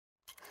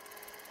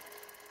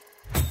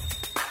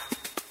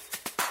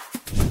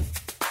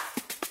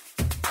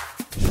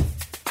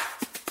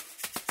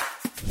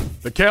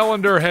The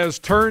calendar has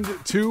turned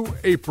to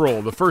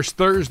April, the first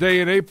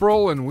Thursday in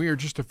April, and we are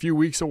just a few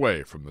weeks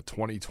away from the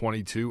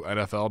 2022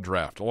 NFL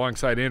Draft.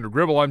 Alongside Andrew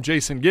Gribble, I'm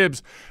Jason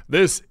Gibbs.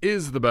 This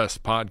is the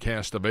best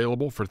podcast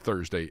available for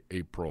Thursday,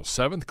 April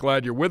 7th.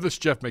 Glad you're with us.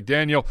 Jeff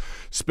McDaniel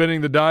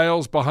spinning the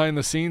dials behind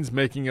the scenes,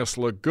 making us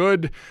look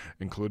good,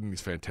 including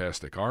these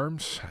fantastic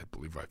arms. I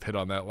believe I've hit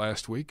on that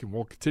last week, and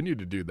we'll continue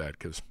to do that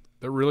because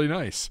they're really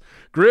nice.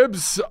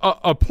 Gribbs,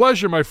 a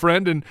pleasure, my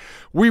friend, and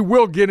we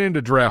will get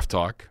into draft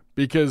talk,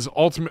 because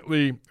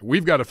ultimately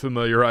we've got to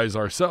familiarize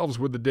ourselves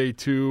with the day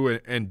 2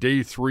 and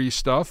day 3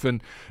 stuff,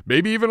 and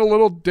maybe even a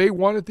little day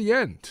 1 at the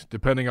end,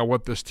 depending on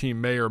what this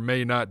team may or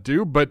may not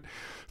do. But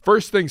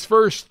first things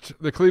first,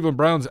 the Cleveland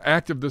Browns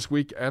active this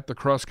week at the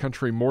Cross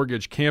Country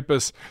Mortgage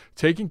campus,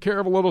 taking care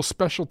of a little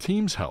special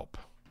teams help.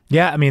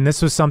 Yeah, I mean,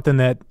 this was something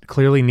that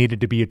clearly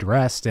needed to be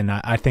addressed, and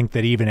I think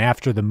that even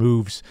after the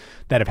moves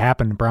that have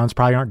happened, the Browns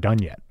probably aren't done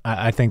yet.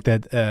 I think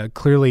that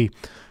clearly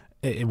 –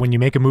 when you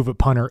make a move at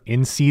punter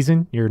in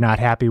season, you're not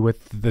happy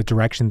with the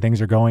direction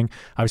things are going.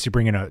 Obviously,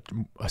 bringing a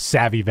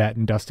savvy vet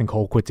in Dustin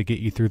Colquitt to get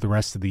you through the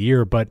rest of the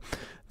year, but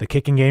the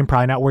kicking game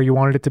probably not where you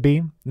wanted it to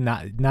be.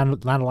 Not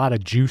a lot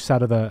of juice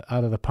out of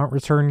the punt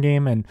return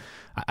game, and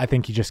I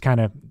think he just kind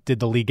of did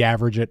the league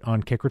average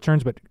on kick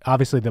returns. But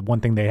obviously, the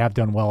one thing they have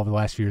done well over the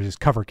last few years is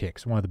cover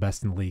kicks. One of the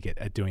best in the league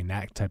at doing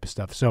that type of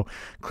stuff. So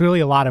clearly,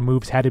 a lot of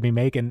moves had to be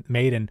made,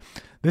 and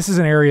this is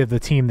an area of the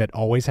team that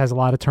always has a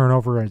lot of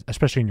turnover,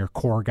 especially in your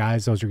core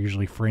guys. Those are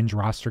usually fringe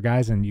roster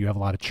guys, and you have a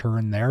lot of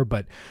churn there.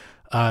 But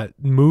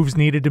moves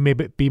needed to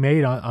be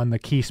made on the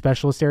key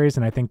specialist areas,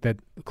 and I think that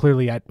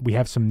clearly we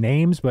have some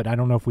names, but I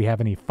don't know if we have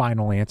any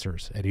final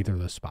answers at either of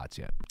those spots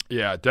yet.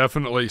 Yeah,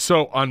 definitely.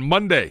 So on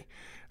Monday,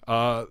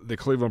 the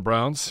Cleveland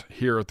Browns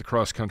here at the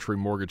Cross Country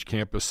Mortgage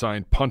campus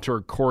signed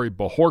punter Corey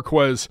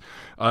Bojorquez,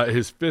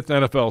 his 5th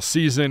NFL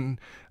season,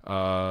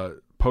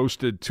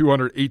 posted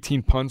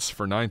 218 punts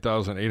for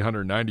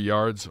 9,890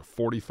 yards,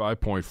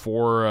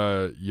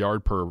 45.4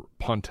 yard per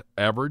punt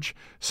average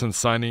since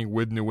signing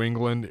with New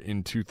England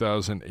in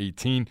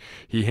 2018.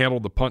 He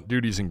handled the punt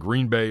duties in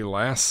Green Bay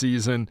last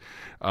season.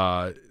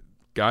 Guy's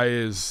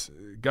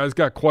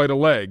got quite a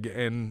leg,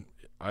 and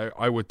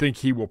I would think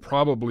he will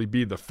probably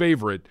be the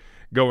favorite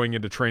going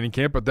into training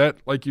camp, but that,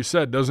 like you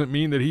said, doesn't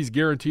mean that he's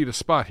guaranteed a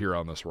spot here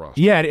on this roster.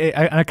 Yeah,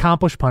 an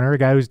accomplished punter, a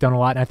guy who's done a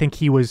lot, and I think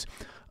he was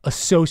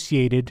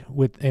associated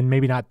with, and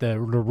maybe not the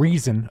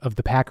reason of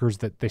the Packers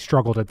that they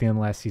struggled at the end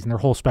of last season, their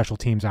whole special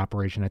teams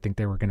operation. I think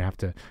they were going to have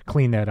to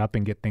clean that up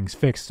and get things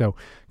fixed. So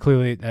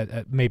clearly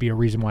maybe a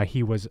reason why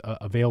he was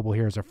available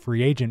here as a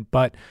free agent,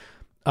 but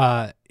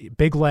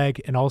big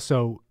leg and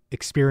also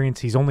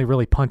experience. He's only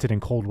really punted in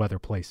cold weather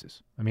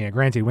places. I mean,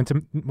 granted, he went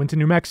to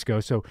New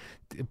Mexico, so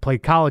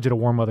played college at a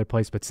warm weather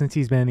place, but since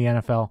he's been in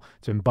the NFL,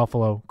 it's been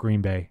Buffalo,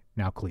 Green Bay,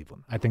 now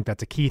Cleveland. I think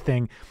that's a key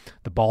thing.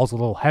 The ball's a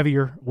little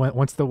heavier.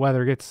 Once the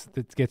weather gets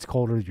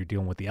colder, you're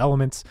dealing with the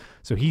elements.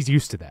 So he's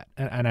used to that.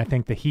 And I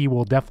think that he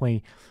will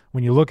definitely,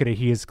 when you look at it,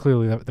 he is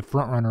clearly the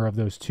front runner of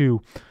those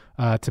two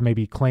to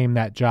maybe claim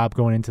that job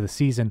going into the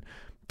season.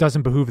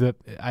 Doesn't behoove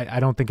I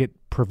don't think it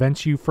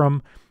prevents you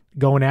from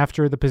going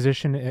after the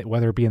position,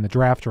 whether it be in the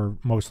draft or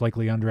most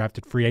likely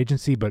undrafted free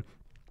agency, but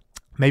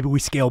maybe we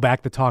scale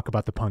back the talk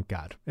about the punt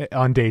god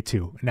on day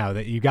 2. Now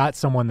that you got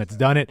someone that's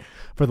done it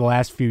for the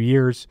last few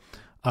years,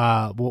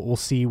 we'll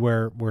see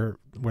where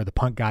the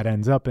punt god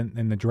ends up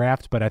in the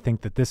draft. But I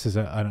think that this is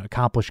an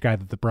accomplished guy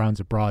that the Browns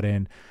have brought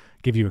in,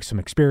 give you some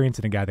experience,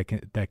 and a guy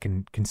that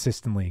can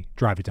consistently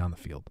drive it down the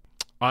field.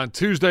 On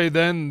Tuesday,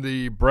 then,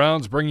 the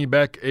Browns bringing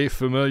back a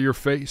familiar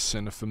face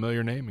and a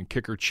familiar name in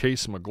kicker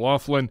Chase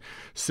McLaughlin.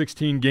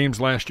 16 games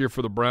last year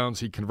for the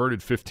Browns. He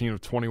converted 15 of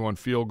 21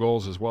 field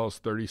goals as well as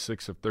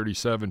 36 of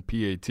 37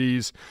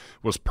 PATs.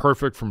 Was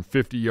perfect from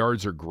 50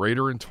 yards or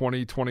greater in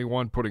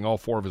 2021, putting all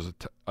 4 of his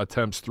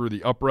attempts through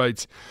the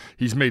uprights.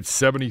 He's made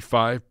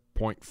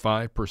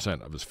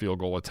 75.5% of his field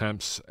goal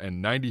attempts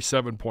and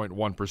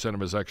 97.1% of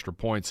his extra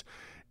points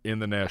in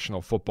the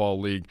National Football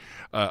League.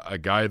 A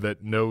guy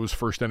that knows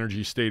First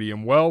Energy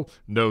Stadium well,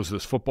 knows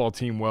this football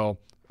team well,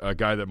 a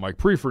guy that Mike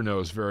Prefer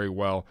knows very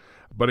well.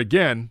 But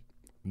again,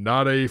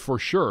 not a for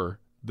sure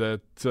that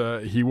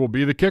he will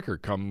be the kicker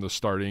come the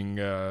starting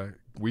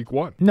week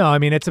 1. No, I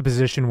mean, it's a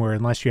position where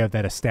unless you have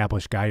that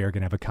established guy, you're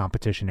going to have a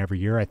competition every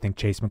year. I think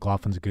Chase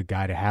McLaughlin's a good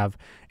guy to have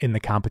in the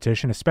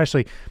competition,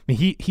 especially, I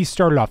mean, he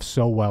started off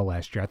so well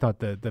last year. I thought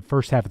the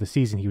first half of the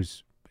season he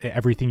was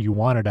everything you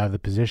wanted out of the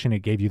position.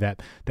 It gave you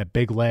that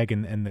big leg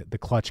and the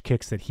clutch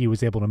kicks that he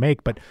was able to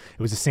make. But it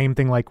was the same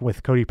thing like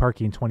with Cody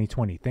Parkey in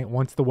 2020.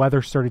 Once the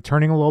weather started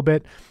turning a little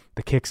bit,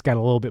 the kicks got a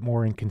little bit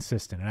more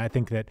inconsistent. And I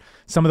think that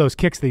some of those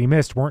kicks that he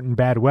missed weren't in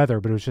bad weather,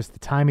 but it was just the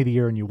time of the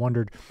year, and you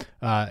wondered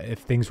if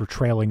things were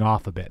trailing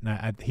off a bit.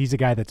 And he's a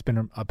guy that's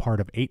been a part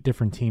of 8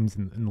 different teams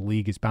in the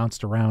league, has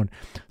bounced around.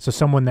 So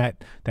someone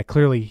that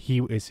clearly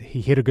he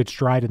hit a good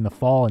stride in the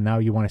fall, and now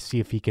you want to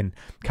see if he can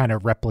kind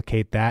of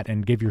replicate that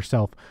and give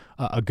yourself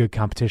a good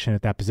competition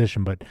at that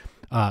position. But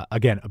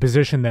again, a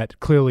position that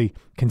clearly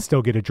can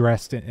still get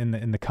addressed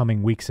in the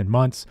coming weeks and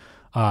months.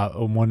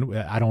 One,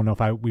 I don't know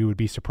if we would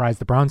be surprised.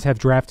 The Browns have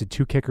drafted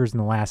 2 kickers in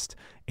the last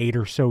 8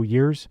 or so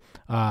years,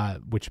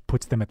 which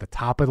puts them at the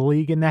top of the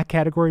league in that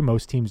category.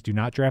 Most teams do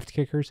not draft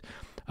kickers,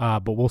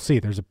 but we'll see.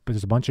 There's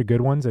a bunch of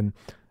good ones, and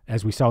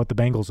as we saw with the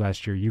Bengals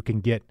last year, you can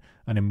get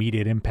an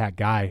immediate impact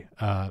guy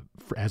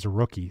as a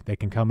rookie. They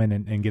can come in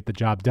and get the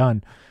job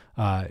done.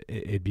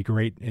 It'd be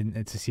great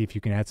and to see if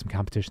you can add some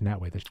competition that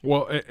way.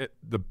 Well,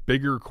 the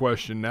bigger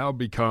question now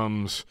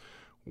becomes,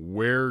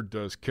 where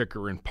does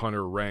kicker and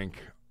punter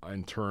rank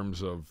in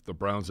terms of the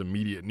Browns'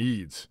 immediate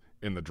needs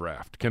in the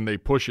draft? Can they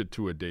push it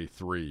to a day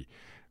 3?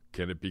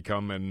 Can it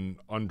become an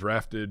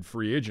undrafted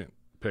free agent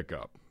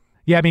pickup?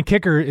 Yeah, I mean,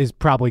 kicker is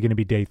probably going to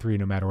be day 3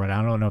 no matter what.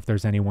 I don't know if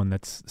there's anyone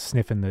that's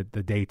sniffing the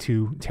day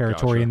 2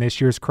 territory in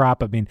this year's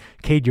crop. I mean,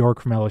 Cade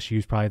York from LSU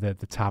is probably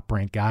the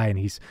top-ranked guy, and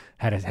he's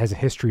has a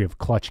history of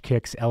clutch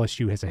kicks.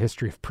 LSU has a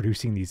history of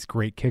producing these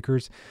great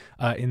kickers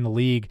in the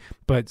league,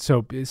 but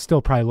so it's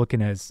still probably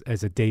looking as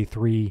a day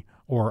 3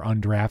 or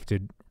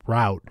undrafted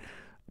route.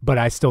 But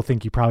I still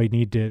think you probably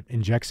need to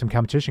inject some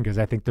competition, because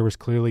I think there was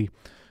clearly –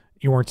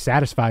 you weren't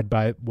satisfied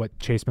by what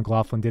Chase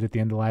McLaughlin did at the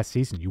end of last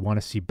season. You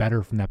want to see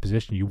better from that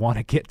position. You want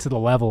to get to the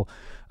level.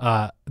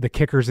 The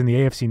kickers in the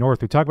AFC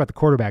North, we talk about the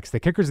quarterbacks. The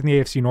kickers in the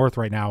AFC North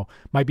right now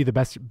might be the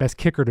best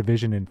kicker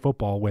division in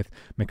football, with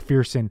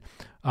McPherson,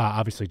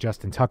 obviously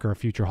Justin Tucker, a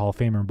future Hall of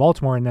Famer in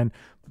Baltimore, and then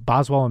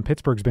Boswell in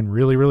Pittsburgh's been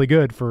really, really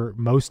good for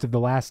most of the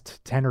last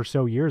 10 or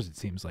so years, it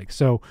seems like.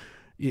 So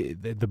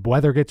the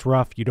weather gets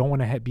rough. You don't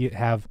want to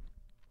have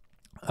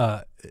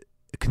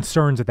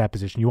concerns at that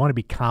position. You want to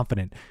be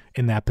confident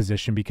in that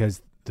position,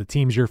 because the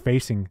teams you're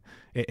facing,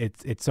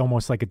 it's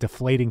almost like a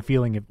deflating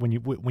feeling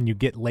when you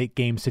get late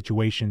game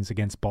situations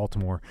against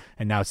Baltimore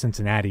and now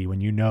Cincinnati, when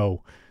you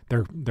know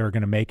they're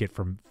going to make it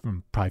from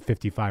probably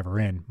 55 or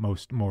in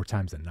more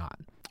times than not.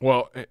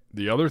 Well,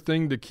 the other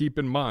thing to keep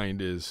in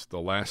mind is the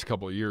last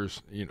couple of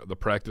years, the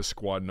practice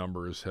squad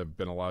numbers have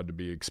been allowed to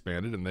be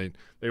expanded, and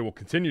they will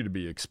continue to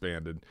be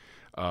expanded,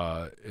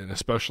 and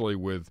especially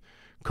with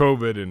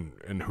COVID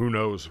and who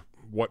knows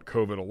what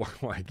COVID will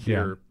look like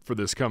here for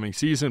this coming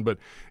season. But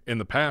in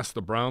the past,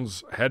 the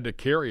Browns had to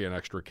carry an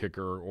extra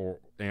kicker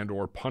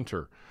or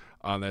punter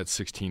on that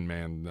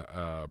 16-man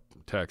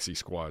taxi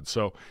squad.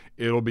 So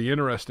it'll be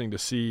interesting to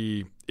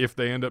see if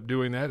they end up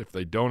doing that, if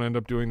they don't end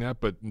up doing that.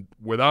 But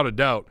without a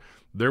doubt,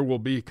 there will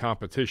be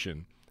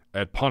competition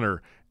at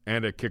punter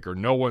and at kicker.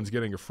 No one's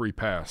getting a free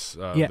pass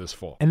this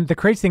fall. And the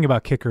crazy thing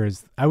about kicker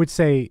is, I would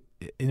say,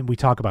 and we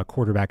talk about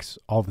quarterbacks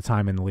all the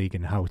time in the league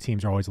and how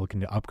teams are always looking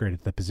to upgrade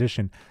at the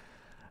position.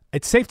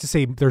 It's safe to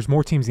say there's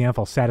more teams in the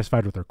NFL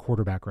satisfied with their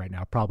quarterback right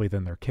now probably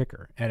than their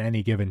kicker at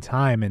any given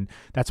time, and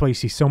that's why you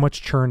see so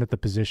much churn at the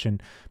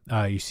position.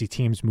 You see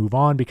teams move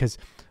on because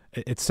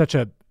it's such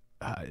a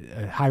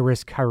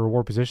high-risk,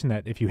 high-reward position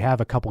that if you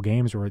have a couple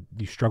games where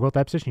you struggle at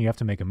that position, you have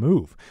to make a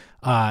move.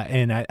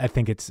 And I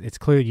think it's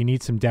clear you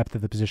need some depth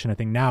at the position. I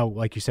think now,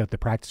 like you said, the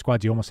practice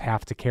squads, you almost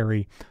have to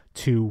carry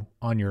 2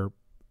 on your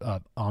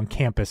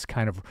on-campus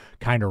kind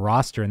of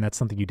roster, and that's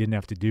something you didn't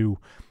have to do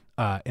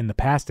in the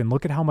past. And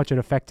look at how much it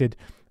affected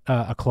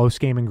a close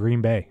game in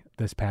Green Bay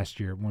this past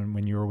year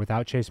when you were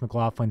without Chase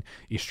McLaughlin.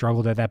 You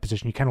struggled at that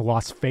position. You kind of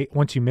lost faith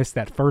once you missed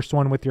that first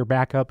one with your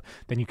backup.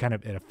 Then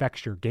it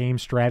affects your game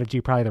strategy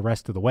probably the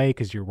rest of the way,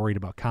 because you're worried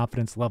about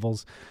confidence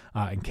levels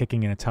and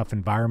kicking in a tough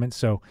environment.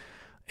 So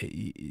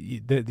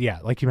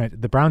like you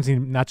mentioned, the Browns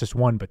need not just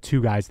 1 but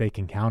 2 guys they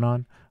can count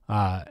on.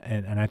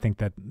 And I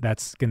think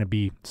that's going to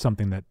be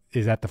something that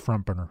is at the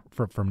front burner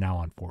from now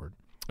on forward.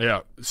 Yeah.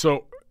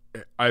 So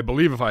I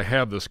believe, if I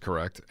have this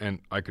correct, and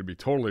I could be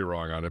totally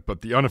wrong on it,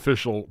 but the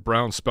unofficial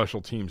Browns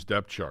special teams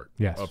depth chart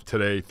of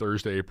today,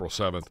 Thursday, April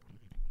 7th,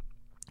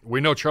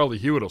 we know Charlie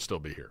Hewitt will still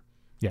be here,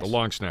 the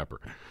long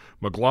snapper.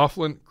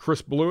 McLaughlin,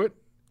 Chris Blewett.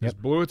 Is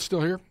Blewett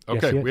still here?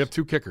 Okay, yes, we have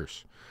 2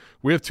 kickers.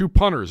 We have 2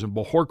 punters in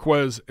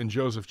Bojorquez and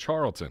Joseph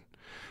Charlton.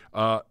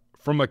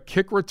 From a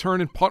kick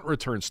return and punt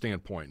return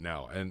standpoint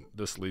now, and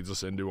this leads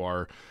us into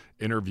our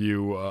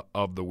interview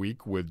of the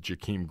week with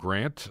Jakeem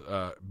Grant.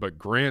 But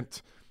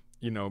Grant,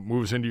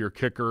 moves into your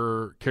kick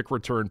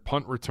return,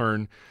 punt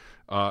return.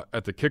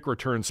 At the kick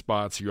return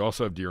spots, you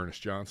also have Dearness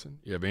Johnson.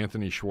 You have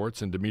Anthony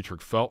Schwartz and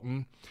Demetric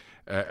Felton.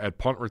 At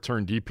punt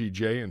return,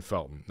 DPJ and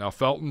Felton. Now,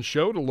 Felton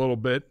showed a little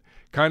bit,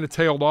 kind of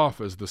tailed off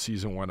as the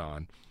season went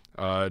on.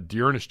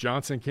 Dearness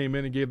Johnson came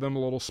in and gave them a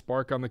little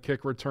spark on the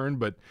kick return,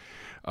 but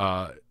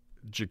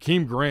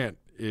Jakeem Grant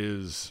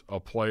is a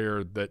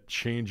player that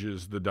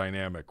changes the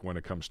dynamic when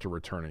it comes to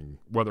returning,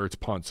 whether it's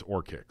punts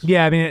or kicks.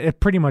 Yeah, I mean,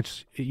 it pretty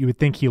much, you would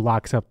think he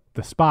locks up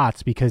the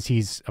spots because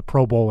he's a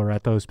Pro Bowler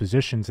at those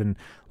positions. And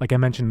like I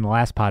mentioned in the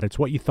last pod, it's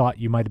what you thought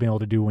you might have been able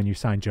to do when you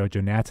signed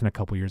JoJo Natson a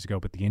couple years ago,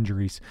 but the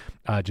injuries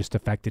just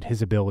affected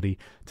his ability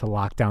to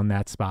lock down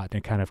that spot,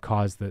 and it kind of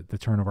caused the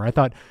turnover. I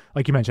thought,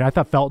 like you mentioned, I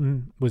thought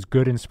Felton was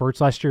good in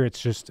spurts last year.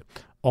 It's just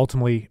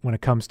ultimately, when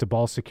it comes to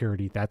ball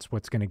security, that's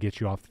what's going to get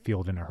you off the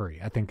field in a hurry.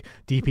 I think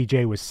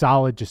DPJ was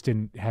solid, just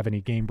didn't have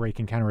any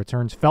game-breaking kind of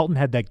returns. Felton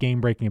had that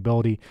game-breaking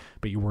ability,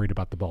 but you're worried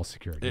about the ball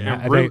security.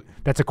 I think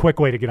that's a quick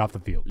way to get off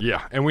the field.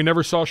 Yeah, and we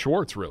never saw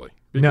Schwartz, really.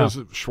 because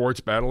of Schwartz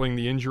battling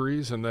the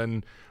injuries, and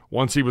then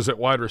once he was at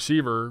wide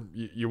receiver,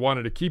 you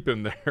wanted to keep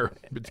him there,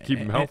 but to keep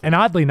him healthy. And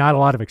oddly, not a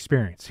lot of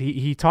experience.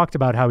 He talked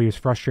about how he was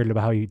frustrated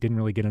about how he didn't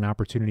really get an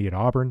opportunity at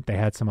Auburn. They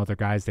had some other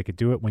guys that could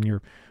do it. When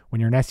you're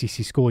an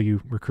SEC school, you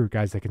recruit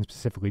guys that can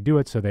specifically do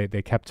it. So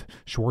they kept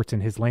Schwartz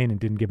in his lane and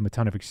didn't give him a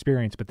ton of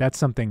experience. But that's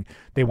something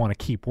they want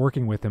to keep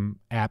working with him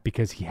at,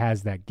 because he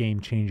has that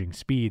game-changing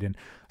speed. And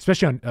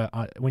especially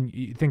when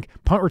you think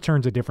punt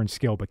return's a different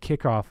skill, but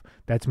kickoff,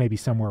 that's maybe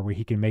somewhere where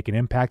he can make an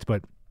impact.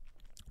 But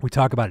we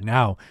talk about it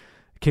now.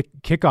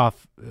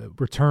 Kickoff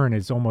return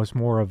is almost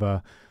more of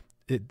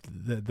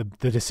the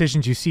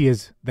decisions you see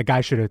is the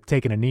guy should have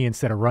taken a knee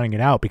instead of running it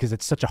out, because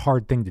it's such a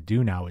hard thing to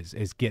do now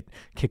is get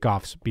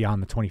kickoffs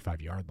beyond the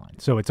 25-yard line.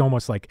 So it's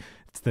almost like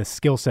it's the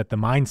skill set, the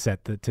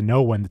mindset to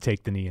know when to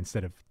take the knee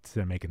instead of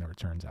making the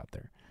returns out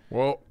there.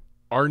 Well,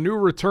 our new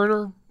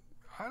returner,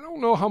 I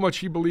don't know how much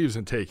he believes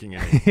in taking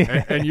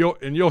it, and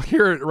you'll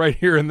hear it right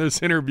here in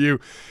this interview.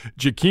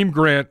 Jakeem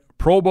Grant,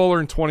 Pro Bowler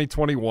in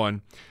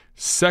 2021.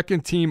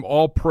 Second team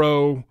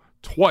All-Pro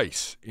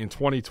twice in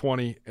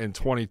 2020 and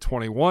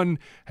 2021.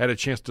 Had a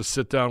chance to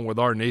sit down with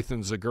our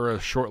Nathan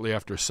Zagura shortly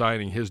after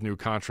signing his new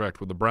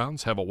contract with the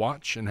Browns. Have a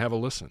watch and have a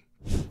listen.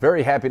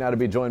 Very happy now to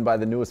be joined by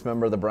the newest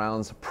member of the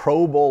Browns,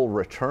 Pro Bowl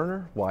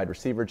returner, wide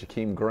receiver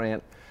Jakeem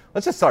Grant.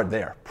 Let's just start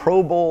there.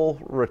 Pro Bowl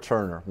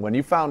returner. When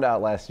you found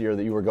out last year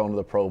that you were going to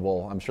the Pro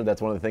Bowl, I'm sure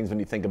that's one of the things when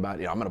you think about,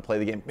 I'm going to play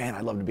the game. Man,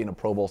 I'd love to be in a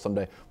Pro Bowl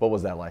someday. What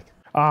was that like?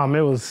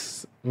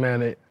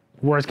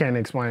 Words can't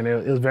explain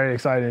it. It was very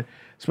exciting,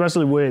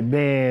 especially with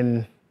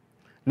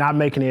not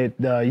making it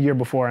the year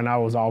before, and I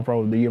was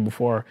All-Pro the year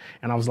before,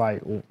 and I was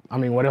like,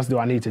 what else do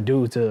I need to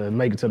do to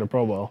make it to the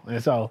Pro Bowl?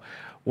 And so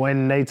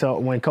when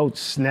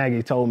Coach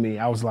Nagy told me,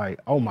 I was like,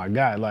 oh my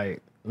God,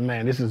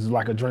 this is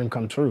like a dream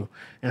come true.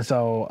 And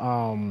so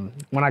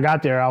when I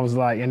got there, I was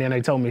like, and then they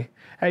told me,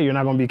 hey, you're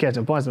not going to be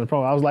catching punts in the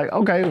Pro. I was like,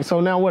 okay,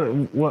 so now what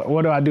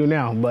do I do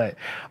now? But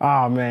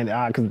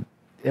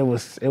it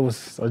was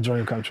a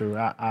dream come true.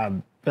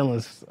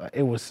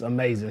 It was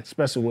amazing,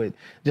 especially with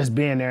just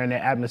being there in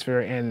that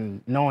atmosphere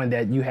and knowing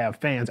that you have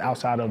fans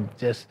outside of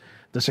just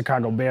the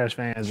Chicago Bears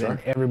fans and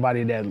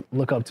everybody that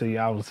look up to you.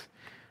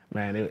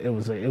 It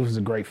was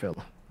a great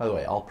feeling. By the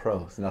way,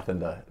 All-Pro is nothing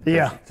to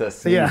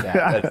see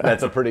that.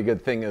 That's a pretty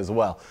good thing as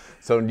well.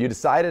 So you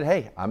decided,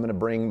 hey, I'm going to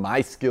bring my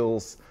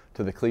skills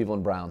to the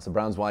Cleveland Browns. The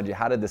Browns wanted you.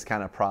 How did this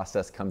kind of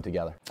process come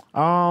together?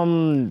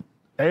 Cleveland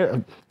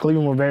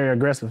were very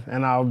aggressive,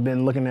 and I've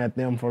been looking at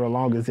them for the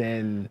longest,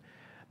 and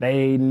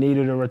they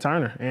needed a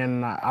returner,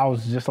 and I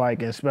was just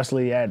like,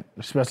 especially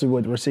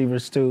with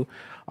receivers too,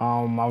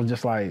 I was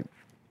just like,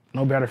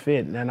 no better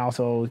fit, and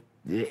also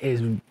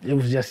it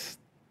was just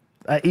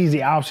an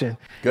easy option.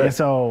 Good. And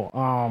so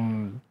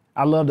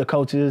I love the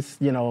coaches,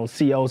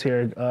 COs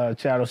here,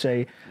 Chad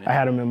O'Shea. I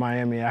had him in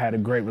Miami. I had a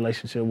great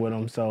relationship with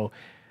him, so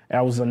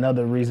that was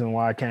another reason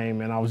why I came,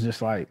 and I was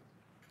just like,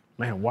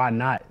 man, why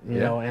not? You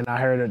know, and I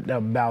heard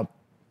about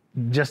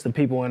just the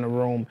people in the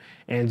room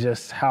and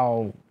just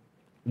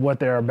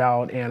what they're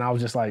about, and I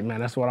was just like, man,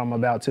 that's what I'm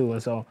about too.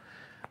 And so,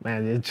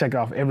 man, it checked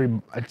off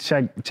every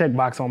check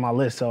box on my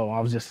list. So I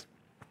was just,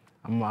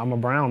 I'm a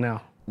Brown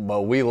now.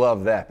 Well, we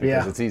love that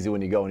because it's easy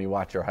when you go and you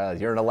watch your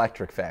highlights. You're an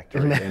electric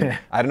factory. And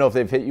I don't know if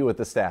they've hit you with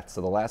the stats.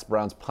 So the last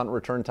Browns punt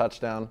return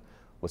touchdown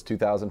was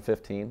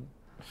 2015.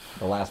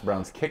 The last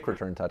Browns kick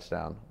return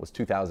touchdown was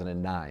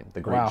 2009, the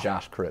great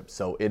Josh Cribbs.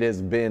 So it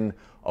has been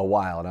a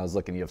while. And I was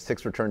looking, you have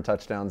 6 return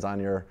touchdowns on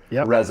your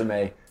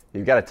resume.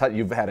 You've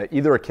had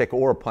either a kick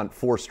or a punt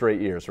 4 straight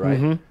years, right?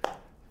 Mm-hmm.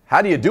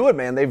 How do you do it,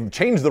 man? They've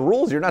changed the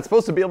rules. You're not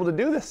supposed to be able to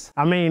do this.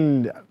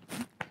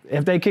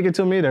 If they kick it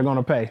to me, they're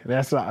gonna pay.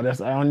 That's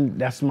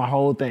my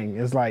whole thing.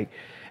 It's like,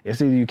 it's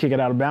either you kick it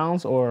out of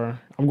bounds or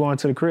I'm going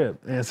to the crib.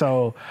 And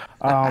so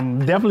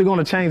definitely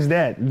going to change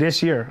that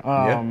this year.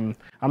 I'm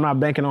not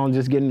banking on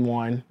just getting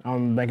one.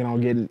 I'm banking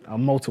on getting a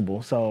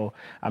multiple. So,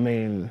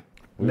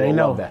 they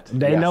know that.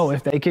 They know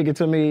if they kick it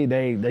to me,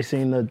 they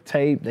seen the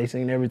tape, they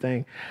seen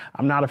everything.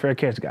 I'm not a fair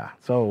catch guy.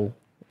 So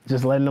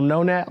just letting them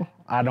know now,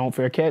 I don't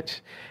fair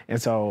catch.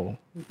 And so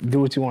do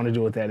what you want to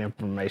do with that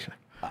information.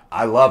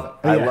 I love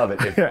it. I love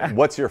it.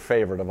 What's your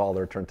favorite of all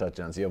the return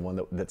touchdowns? Do you have one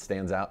that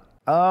stands out?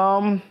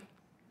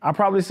 I'll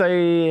probably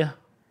say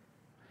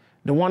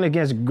the one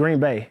against Green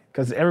Bay,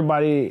 because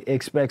everybody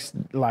expects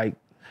like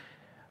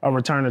a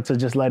returner to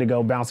just let it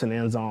go, bounce in the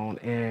end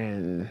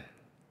zone,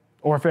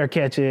 or fair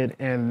catch it,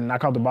 and I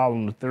caught the ball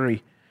on the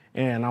 3.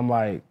 And I'm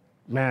like,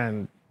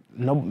 man,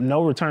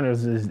 no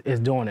returners is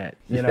doing that,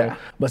 you know,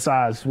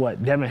 besides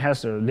Devin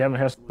Hester.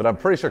 But I'm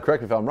pretty sure,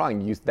 correct me if I'm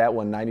wrong, that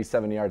one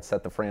 97 yards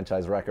set the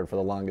franchise record for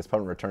the longest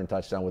punt return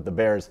touchdown with the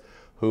Bears,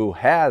 who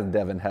had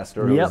Devin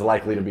Hester, who is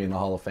likely to be in the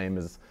Hall of Fame,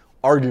 is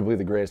arguably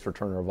the greatest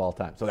returner of all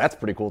time. So that's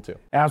pretty cool too.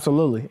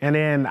 Absolutely. And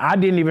then I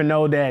didn't even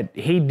know that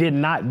he did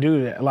not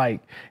do that. Like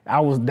that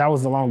was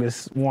the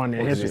longest one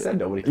in history. You said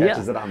nobody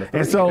catches it on the 3.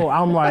 And so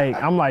I'm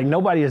like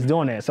nobody is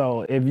doing that.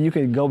 So if you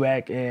could go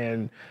back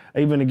and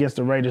even against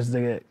the Raiders,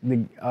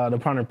 the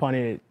punter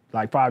punted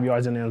like 5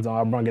 yards in the end zone,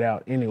 I brung it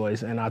out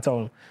anyways. And I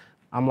told him,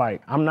 I'm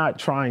like, I'm not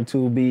trying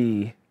to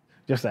be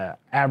just an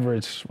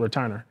average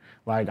returner.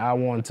 Like, I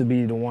want to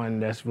be the one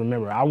that's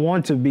remembered. I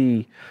want to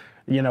be,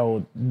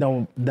 the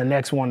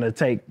next one to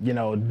take,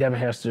 Devin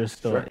Hester's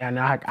stuff. Sure. And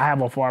I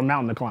have a far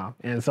mountain to climb.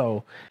 And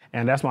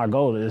that's my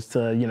goal, is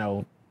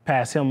to,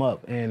 pass him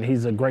up. And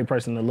he's a great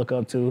person to look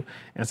up to.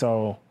 And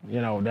so,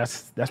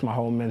 that's my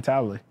whole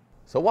mentality.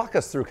 So walk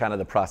us through kind of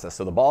the process.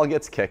 So the ball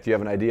gets kicked. You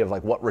have an idea of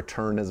like what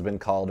return has been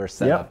called or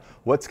set up.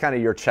 What's kind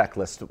of your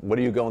checklist? What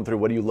are you going through?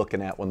 What are you looking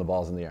at when the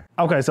ball's in the air?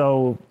 Okay,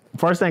 so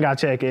first thing I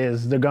check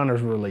is the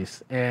gunner's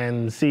release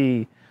and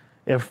see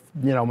if,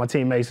 my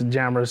teammates, the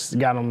jammers,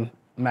 got them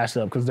matched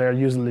up, because they're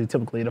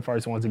typically the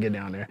first ones to get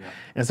down there. Yeah.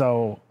 And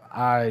so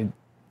I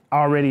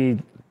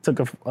already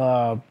took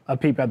a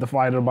peep at the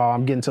flight of the ball.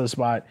 I'm getting to the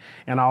spot,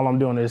 and all I'm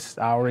doing is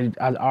I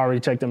already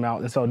checked them out.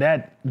 And so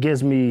that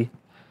gives me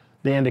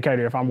the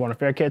indicator if I'm going to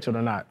fair catch it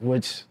or not,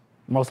 which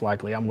most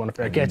likely I'm going to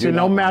fair catch it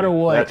no matter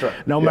what. That's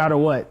right. No matter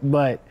what.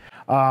 But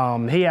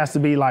he has to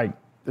be like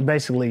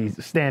basically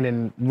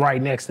standing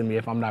right next to me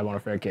if I'm not going to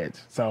fair catch.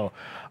 So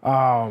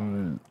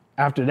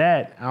after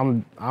that,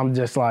 I'm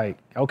just like,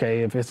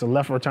 okay, if it's a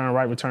left return,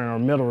 right return, or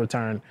middle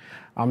return,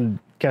 I'm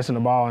catching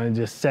the ball and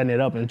just setting it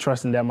up and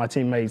trusting that my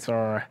teammates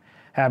are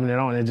having it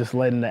on and just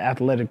letting the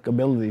athletic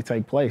ability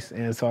take place.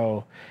 And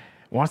so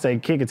once they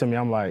kick it to me,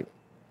 I'm like,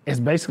 it's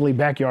basically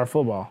backyard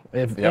football.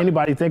 If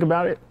anybody think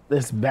about it,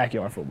 it's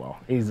backyard football,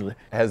 easily.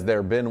 Has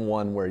there been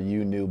one where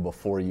you knew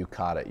before you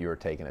caught it you were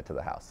taking it to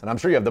the house? And I'm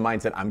sure you have the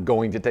mindset, I'm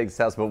going to take this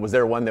house, but was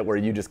there one where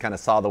you just kind of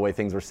saw the way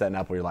things were setting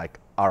up where you're like,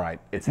 all right,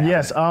 it's happening?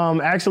 Yes,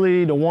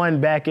 actually the one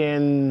back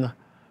in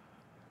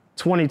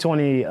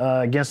 2020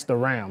 against the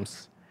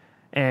Rams.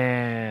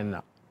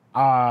 And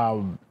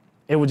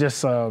it was just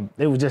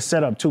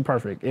set up too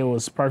perfect. It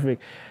was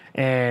perfect.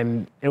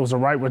 And it was a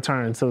right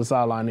return to the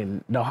sideline,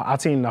 and I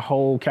seen the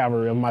whole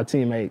cavalry of my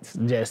teammates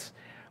just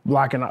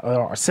blocking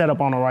or set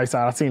up on the right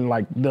side. I seen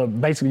like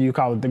basically you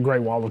call it the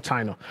Great Wall of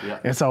China. Yeah.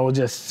 And so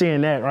just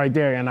seeing that right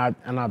there, and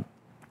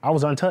I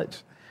was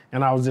untouched,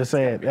 and I was just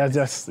saying that's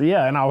just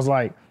and I was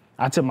like,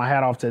 I took my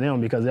hat off to them,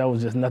 because that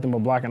was just nothing but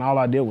blocking. All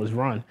I did was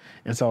run,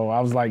 and so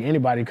I was like,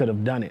 anybody could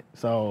have done it.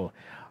 So,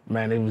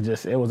 man, it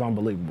was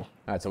unbelievable.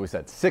 All right, so we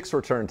said 6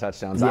 return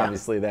touchdowns. Yeah.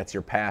 Obviously, that's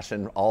your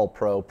passion,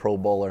 all-pro, Pro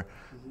Bowler.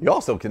 You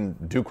also can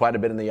do quite a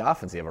bit in the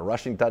offense. You have a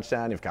rushing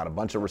touchdown. You've got a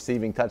bunch of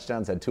receiving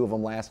touchdowns, had 2 of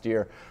them last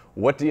year.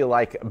 What do you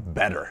like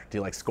better? Do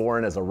you like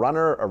scoring as a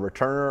runner, a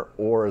returner,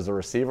 or as a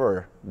receiver?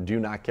 Or do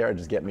you not care?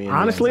 Just get me in.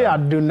 Honestly, I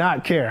do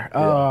not care.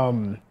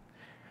 Yeah.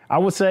 I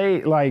would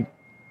say like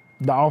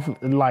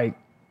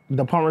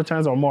the punt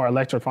returns are more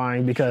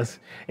electrifying, because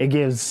it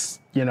gives,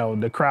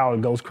 the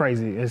crowd goes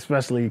crazy,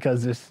 especially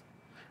because it's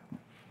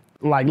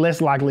like less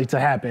likely to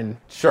happen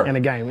in a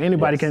game.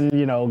 Anybody can,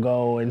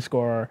 go and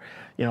score,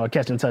 a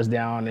catch and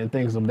touchdown and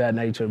things of that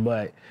nature.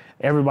 But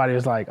everybody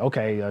is like,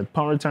 okay, a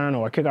punt return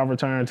or a kickoff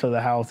return to the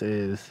house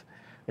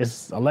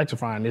it's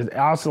electrifying. It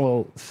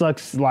also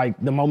sucks like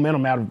the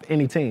momentum out of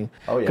any team,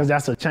 because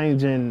that's an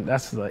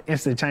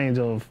instant change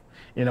of,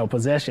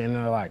 possession. And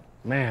they're like,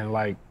 man,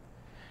 like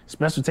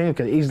special teams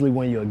could easily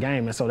win you a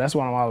game, and so that's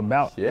what I'm all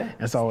about. Yeah.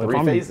 And so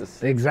Three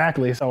phases.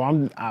 Exactly.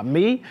 So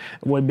me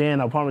with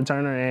being a punt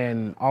returner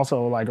and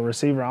also like a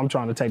receiver, I'm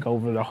trying to take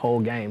over the whole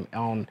game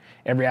on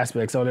every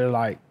aspect. So they're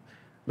like,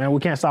 man,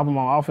 we can't stop them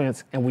on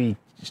offense, and we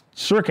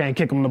sure can't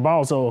kick them the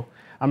ball. So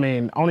I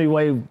mean, only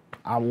way we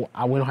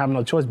don't have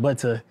no choice but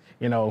to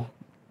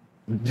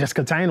just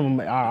contain them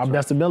our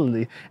best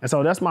ability. And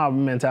so that's my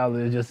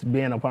mentality, just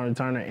being a punt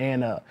returner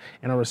and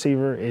a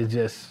receiver is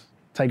just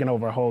taking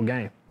over a whole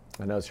game.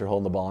 I notice you're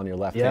holding the ball in your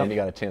left hand. You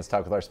got a chance to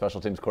talk with our special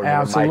teams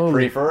coordinator, Mike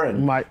Prefer,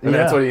 and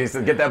that's what he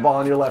said. Get that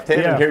ball in your left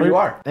hand, and here you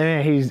are.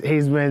 And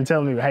he's been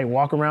telling me, hey,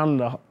 walk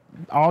around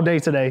all day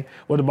today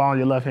with the ball in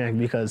your left hand,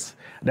 because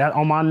that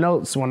on my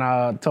notes when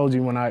I told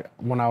you when I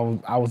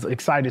was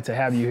excited to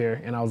have you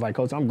here, and I was like,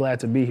 Coach, I'm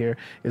glad to be here.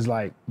 Is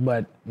like,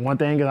 but one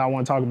thing that I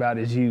want to talk about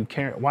is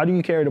why do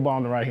you carry the ball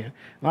in the right hand?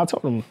 And I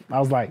told him,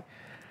 I was like,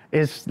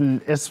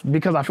 it's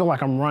because I feel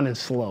like I'm running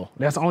slow.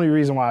 That's the only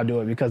reason why I do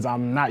it, because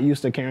I'm not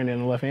used to carrying it in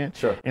the left hand.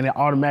 Sure. And it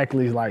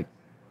automatically, like,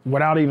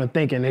 without even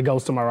thinking, it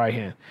goes to my right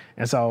hand.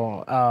 And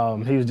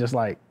so he was just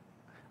like,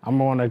 I'm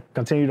going to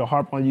continue to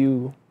harp on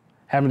you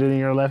having it in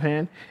your left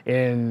hand.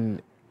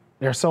 And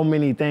there's so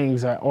many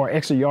things or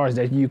extra yards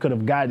that you could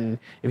have gotten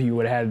if you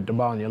would have had the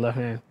ball in your left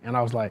hand. And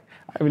I was like,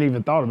 I haven't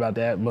even thought about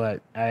that,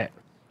 but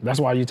that's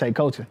why you take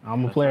coaching.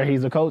 I'm a player,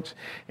 he's a coach,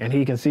 and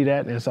he can see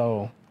that. And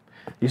so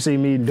you see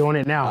me doing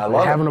it now,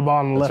 having the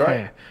ball in the left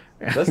hand.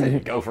 Listen, you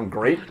go from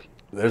great.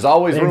 There's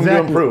always room to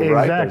improve,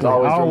 right? There's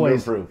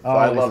always room to improve. So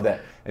I love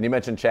that. And you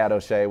mentioned Chad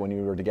O'Shea when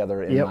you were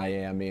together in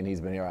Miami, and he's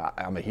been here.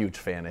 I'm a huge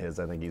fan of his.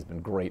 I think he's been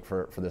great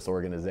for this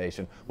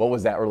organization. What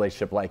was that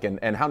relationship like,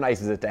 and how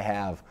nice is it to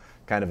have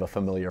kind of a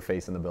familiar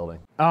face in the building?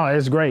 Oh,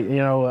 it's great.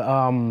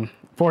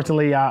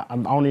 Fortunately, I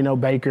only know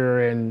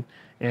Baker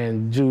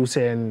and Juice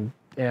and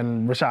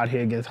and Rashad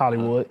Higgins,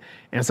 Hollywood.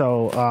 And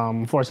so,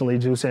 unfortunately,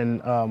 Juice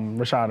and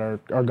Rashad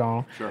are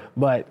gone. Sure.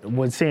 But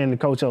with seeing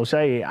Coach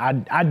O'Shea,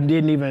 I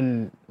didn't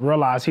even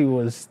realize he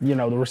was, the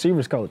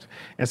receivers coach.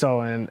 And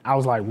so, I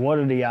was like, what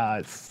are the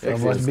odds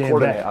of us being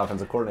back?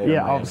 Offensive coordinator.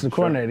 Yeah, offensive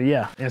coordinator,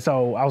 yeah. And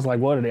so I was like,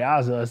 what are the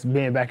odds of us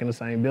being back in the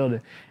same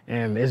building?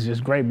 And it's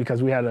just great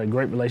because we had a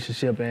great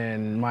relationship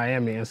in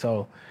Miami. And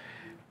so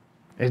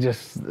it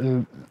just,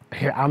 the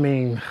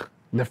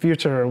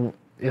future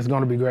is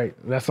going to be great.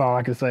 That's all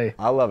I can say.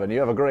 I love it. You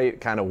have a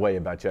great kind of way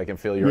about you. I can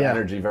feel your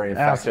energy, very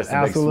infectious,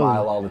 a big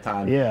smile all the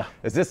time. Yeah.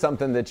 Is this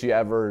something that you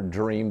ever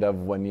dreamed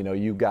of when,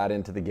 you got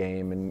into the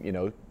game and,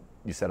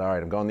 you said, all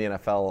right, I'm going to the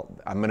NFL.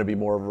 I'm going to be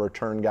more of a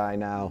return guy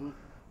now.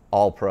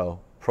 All-pro,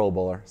 Pro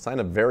Bowler.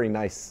 Signed a very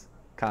nice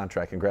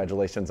contract.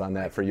 Congratulations on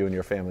that for you and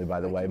your family,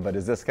 by the way. But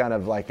is this kind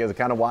of is it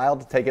kind of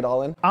wild to take it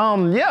all in?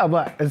 Yeah,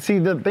 but see,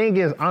 the thing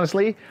is,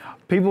 honestly,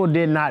 people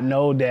did not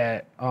know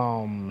that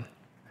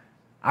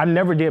I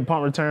never did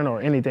punt return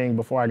or anything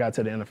before I got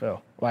to the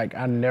NFL. Like,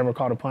 I never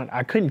caught a punt.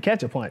 I couldn't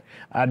catch a punt.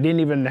 I didn't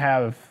even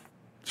have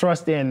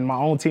trust in my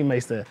own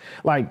teammates to,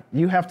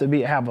 you have to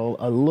have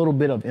a little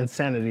bit of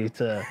insanity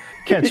to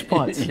catch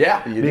punts.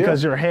 Yeah, you do.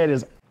 Because your head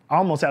is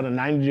almost at a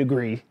 90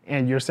 degree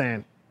and you're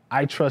saying,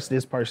 I trust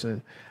this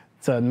person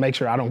to make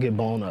sure I don't get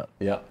blown up.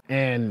 Yeah.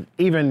 And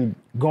even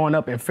going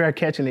up and fair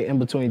catching it in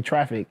between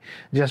traffic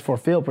just for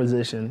field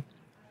position,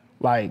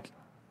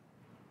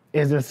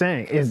 is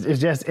insane. It's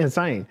just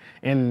insane.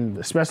 And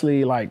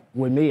especially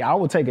with me, I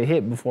would take a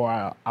hit before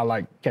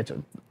I catch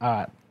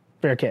a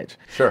fair catch.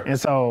 Sure. And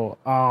so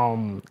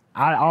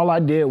all I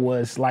did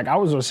was I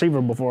was a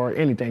receiver before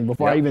anything,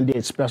 before I even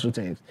did special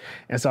teams.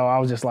 And so I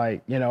was just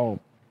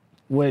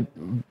with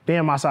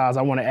being my size,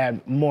 I want to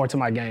add more to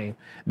my game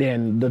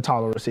than the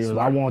taller receivers.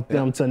 Smart. I want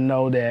them to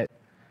know that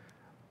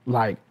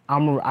I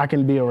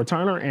can be a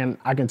returner and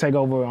I can take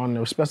over on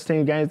the special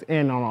team games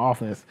and on the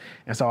offense.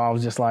 And so I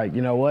was just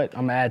you know what?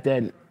 I'm going to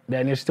add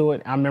that niche to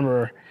it. I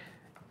remember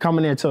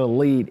coming into the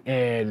lead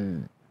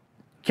and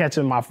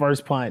catching my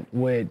first punt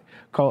with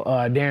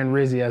Darren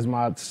Rizzi as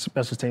my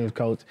special teams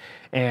coach.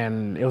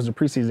 And it was a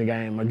preseason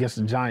game against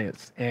the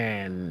Giants.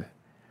 And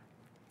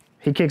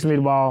he kicks me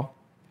the ball.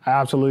 I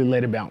absolutely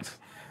let it bounce.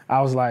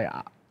 I was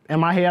in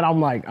my head, I'm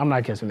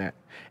not catching that.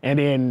 And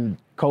then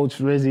Coach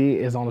Rizzi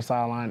is on the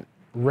sideline,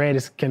 red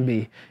as can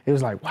be. He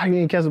was like, why you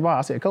didn't catch the ball?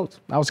 I said, Coach,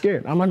 I was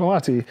scared. I'm not going to lie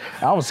to you.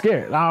 I was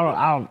scared.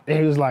 And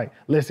he was like,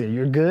 listen,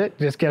 you're good.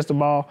 Just catch the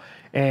ball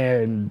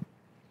and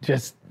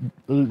just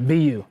be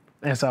you.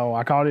 And so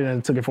I caught it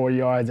and took it 40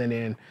 yards, and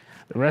then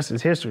the rest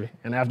is history.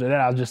 And after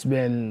that, I've just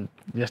been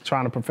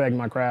trying to perfect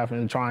my craft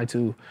and trying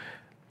to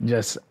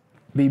just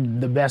be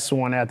the best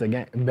one at the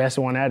game, best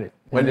one at it.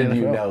 When did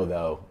you know,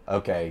 though,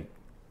 okay,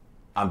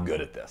 I'm good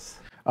at this?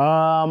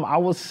 I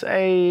would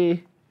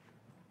say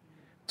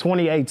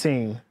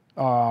 2018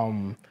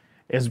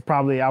 is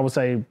probably, I would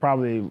say,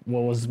 what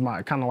was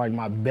my kind of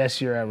my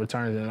best year at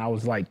returns, and I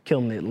was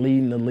killing it,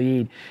 leading the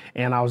lead,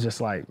 and I was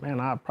just man,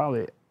 I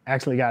probably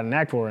actually got a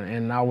knack for it,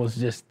 and I was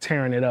just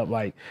tearing it up.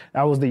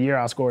 That was the year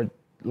I scored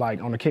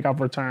on a kickoff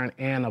return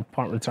and a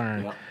punt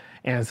return. Yep.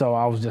 And so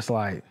I was just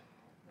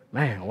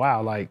man,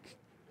 wow,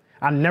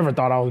 I never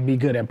thought I would be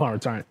good at punt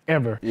return,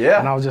 ever. Yeah.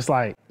 And I was just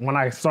when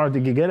I started to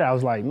get good at it, I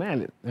was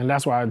man, and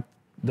that's why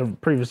the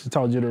previously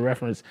told you the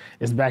reference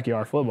is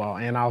backyard football.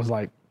 And I was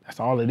that's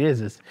all it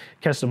is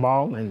catch the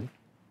ball and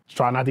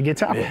try not to get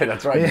tackled. Yeah,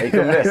 that's right. Make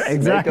them miss.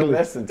 Exactly. Make them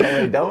miss until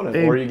they don't,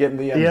 or you get in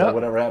the end zone,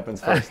 whatever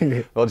happens first.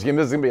 Well, Jim,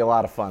 this is going to be a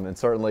lot of fun, and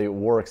certainly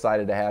we're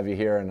excited to have you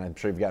here, and I'm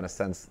sure you've gotten a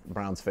sense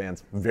Browns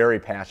fans very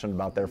passionate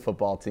about their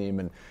football team,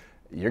 and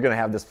you're going to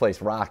have this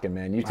place rocking,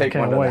 man. You take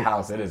one to the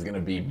house, it is going to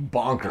be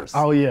bonkers.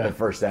 Oh, yeah. At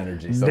First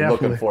Energy. So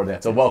Definitely. Looking forward to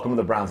that. So welcome to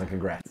the Browns and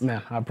congrats.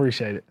 Man, I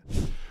appreciate it.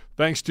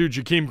 Thanks to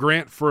Jakeem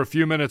Grant for a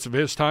few minutes of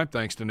his time.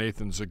 Thanks to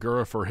Nathan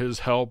Zagura for his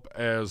help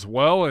as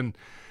well. And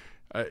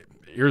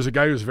here's a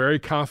guy who's very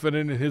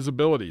confident in his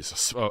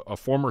abilities, a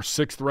former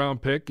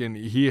sixth-round pick, and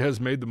he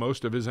has made the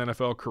most of his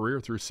NFL career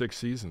through 6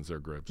 seasons there,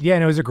 Gribbs. Yeah,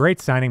 and it was a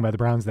great signing by the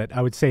Browns that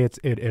I would say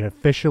it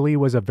officially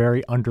was a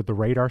very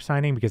under-the-radar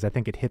signing because I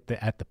think it hit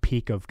at the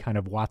peak of kind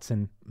of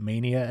Watson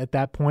mania at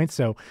that point.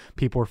 So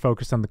people were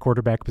focused on the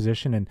quarterback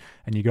position, and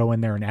you go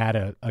in there and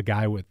add a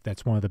guy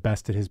that's one of the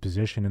best at his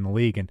position in the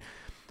league. And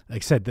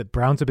like I said, the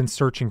Browns have been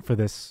searching for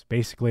this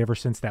basically ever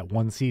since that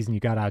one season you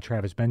got out of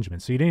Travis Benjamin.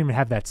 So you didn't even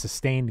have that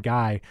sustained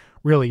guy.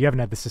 Really, you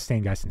haven't had the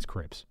sustained guy since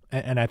Cribbs.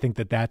 And I think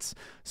that's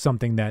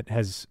something that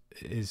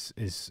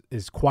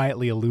is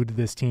quietly eluded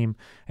this team.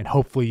 And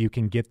hopefully you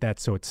can get that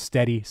so it's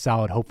steady,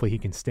 solid. Hopefully he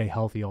can stay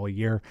healthy all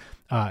year.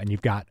 And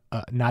you've got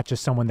not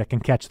just someone that can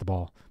catch the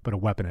ball, but a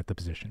weapon at the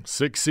position.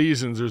 6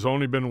 seasons, there's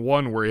only been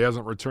one where he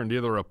hasn't returned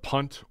either a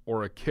punt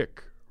or a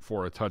kick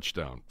for a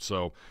touchdown.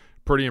 So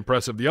pretty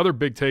impressive. The other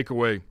big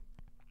takeaway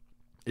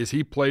is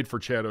he played for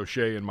Chad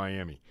O'Shea in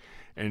Miami.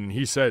 And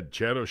he said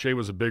Chad O'Shea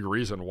was a big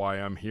reason why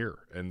I'm here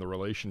and the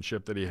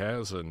relationship that he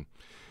has. And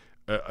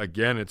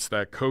again, it's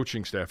that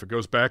coaching staff. It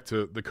goes back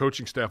to the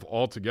coaching staff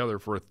altogether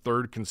for a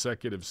third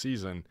consecutive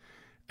season.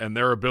 and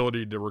their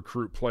ability to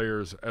recruit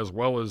players as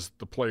well as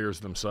the players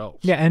themselves.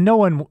 Yeah, and no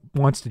one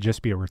wants to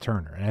just be a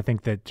returner. And I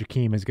think that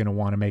Jakeem is going to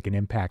want to make an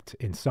impact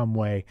in some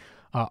way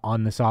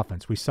on this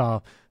offense. We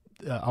saw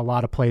a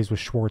lot of plays with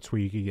Schwartz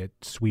where you could get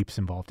sweeps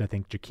involved. I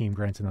think Jakeem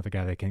Grant's another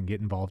guy that can get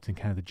involved in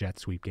kind of the jet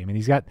sweep game. And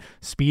he's got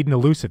speed and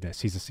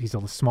elusiveness. He's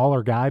a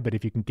smaller guy, but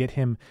if you can get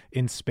him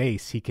in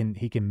space, he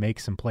can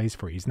make some plays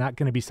for you. He's not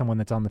going to be someone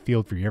that's on the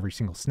field for you every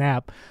single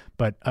snap,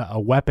 but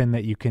a weapon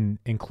that you can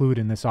include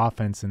in this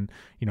offense and,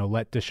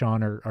 let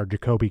Deshaun or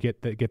Jacoby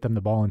get them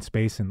the ball in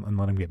space and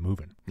let him get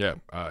moving. Yeah,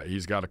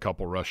 he's got a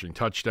couple rushing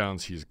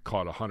touchdowns. He's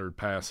caught 100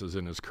 passes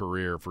in his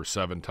career for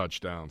 7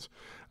 touchdowns.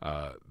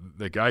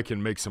 The guy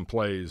can make some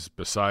plays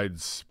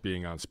besides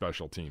being on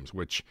special teams,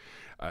 which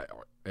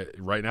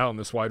right now in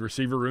this wide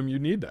receiver room, you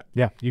need that.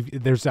 Yeah,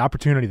 there's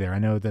opportunity there. I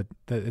know that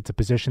it's a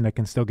position that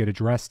can still get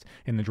addressed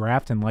in the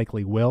draft and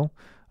likely will,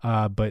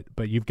 but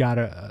you've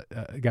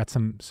got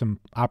some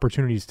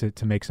opportunities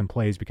to make some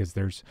plays because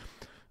there's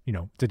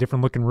it's a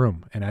different looking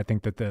room, and I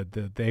think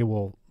that they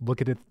will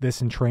look at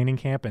this in training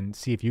camp and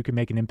see if you can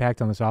make an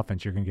impact on this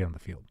offense. You're going to get on the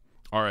field.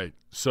 All right,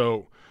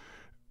 so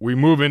we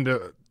move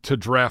into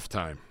draft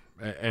time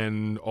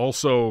and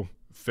also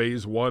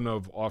phase 1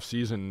 of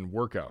off-season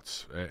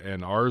workouts,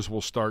 and ours will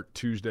start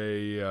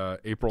Tuesday,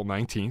 April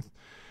 19th.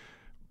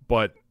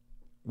 But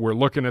we're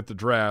looking at the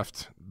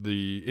draft.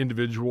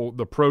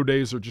 The pro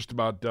days are just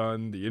about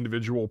done. The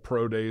individual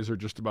pro days are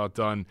just about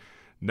done.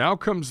 Now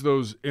comes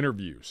those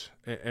interviews.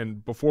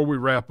 And before we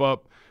wrap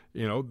up,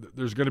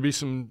 there's going to be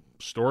some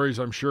stories,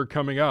 I'm sure,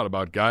 coming out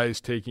about guys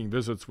taking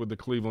visits with the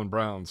Cleveland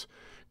Browns.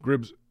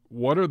 Gribbs,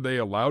 what are they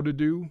allowed to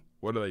do?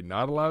 What are they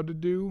not allowed to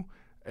do?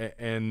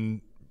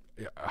 And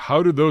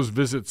how do those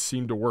visits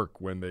seem to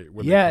work when they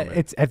come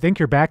in? I think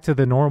you're back to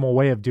the normal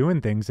way of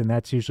doing things, and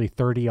that's usually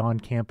 30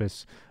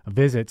 on-campus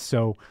visits.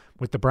 So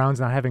with the Browns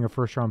not having a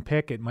first-round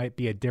pick, it might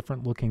be a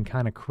different-looking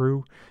kind of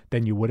crew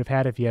than you would have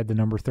had if you had the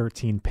number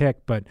 13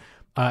 pick. But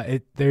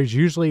there's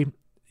usually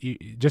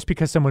just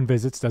because someone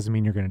visits doesn't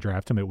mean you're going to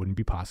draft them. It wouldn't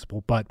be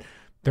possible, but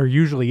there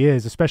usually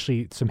is,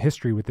 especially some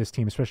history with this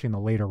team, especially in the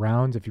later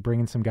rounds. If you bring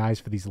in some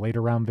guys for these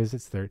later round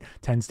visits, there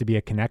tends to be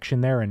a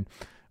connection there, and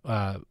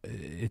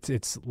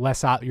it's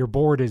less out. Your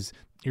board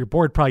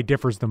probably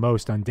differs the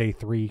most on day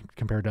 3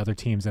 compared to other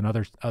teams and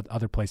other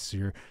places.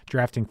 You're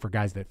drafting for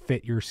guys that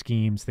fit your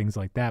schemes, things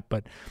like that.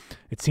 But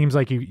it seems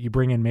like you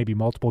bring in maybe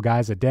multiple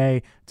guys a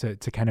day to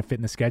kind of fit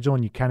in the schedule,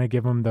 and you kind of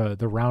give them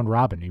the round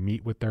robin. You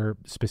meet with their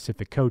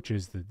specific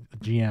coaches, the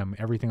GM,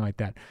 everything like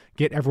that.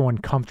 Get everyone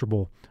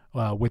comfortable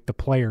with the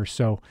players.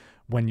 So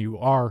when you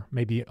are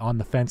maybe on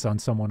the fence on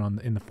someone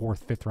in the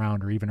 4th, 5th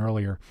round, or even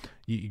earlier,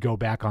 you go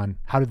back on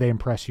how did they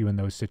impress you in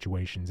those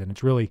situations. And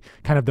it's really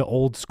kind of the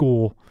old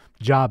school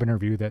job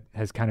interview that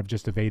has kind of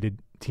just evaded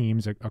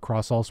teams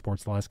across all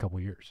sports the last couple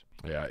of years.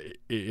 Yeah,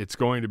 it's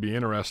going to be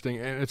interesting.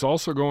 And it's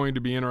also going to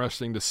be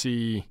interesting to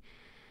see,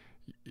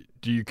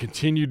 do you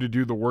continue to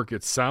do the work?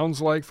 It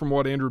sounds like from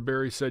what Andrew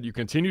Berry said, you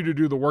continue to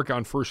do the work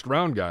on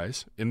first-round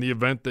guys in the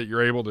event that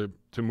you're able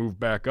to move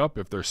back up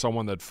if there's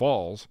someone that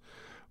falls.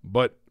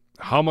 But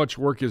how much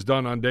work is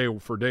done on day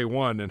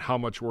 1 and how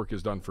much work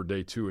is done for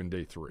day 2 and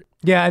day 3?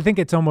 Yeah, I think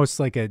it's almost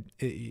like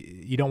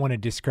you don't want to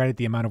discredit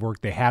the amount of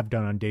work they have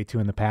done on day 2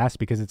 in the past,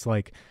 because it's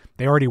like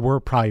they already were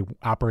probably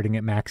operating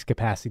at max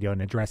capacity on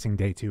addressing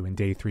day 2 and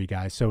day 3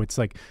 guys. So it's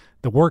like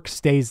the work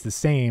stays the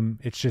same.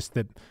 It's just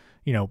that,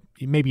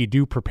 maybe you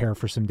do prepare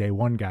for some day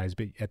 1 guys,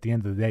 but at the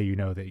end of the day,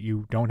 that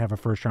you don't have a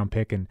first round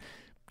pick and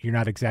you're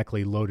not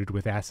exactly loaded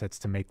with assets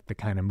to make the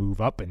kind of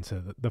move up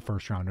into the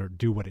first round or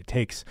do what it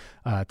takes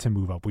to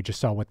move up. We just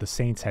saw what the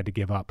Saints had to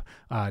give up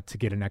to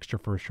get an extra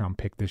first round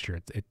pick this year.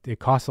 It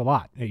costs a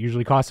lot. It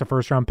usually costs a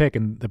first round pick,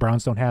 and the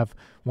Browns don't have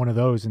one of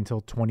those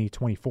until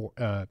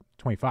 2024,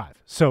 25.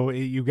 So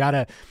you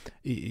gotta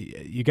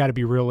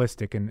be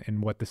realistic in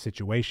what the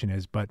situation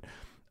is, but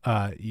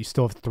you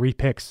still have 3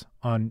 picks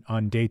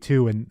on day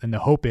 2, and the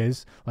hope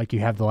is, like you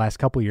have the last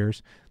couple of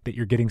years, that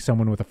you're getting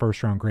someone with a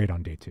first round grade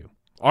on day 2.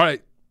 All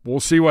right. We'll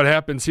see what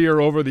happens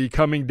here over the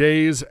coming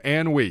days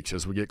and weeks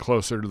as we get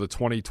closer to the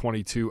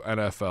 2022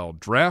 NFL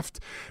Draft.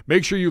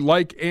 Make sure you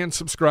like and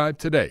subscribe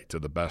today to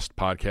the best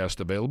podcast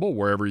available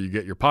wherever you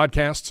get your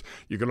podcasts.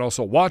 You can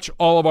also watch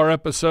all of our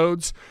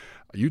episodes,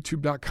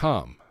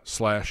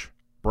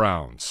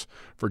 youtube.com/Browns.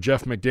 For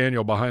Jeff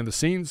McDaniel behind the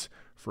scenes,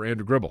 for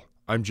Andrew Gribble,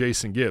 I'm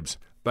Jason Gibbs.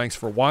 Thanks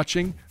for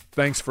watching.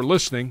 Thanks for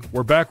listening.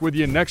 We're back with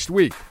you next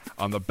week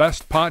on the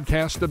best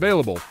podcast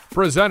available,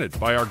 presented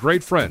by our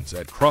great friends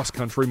at Cross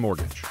Country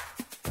Mortgage.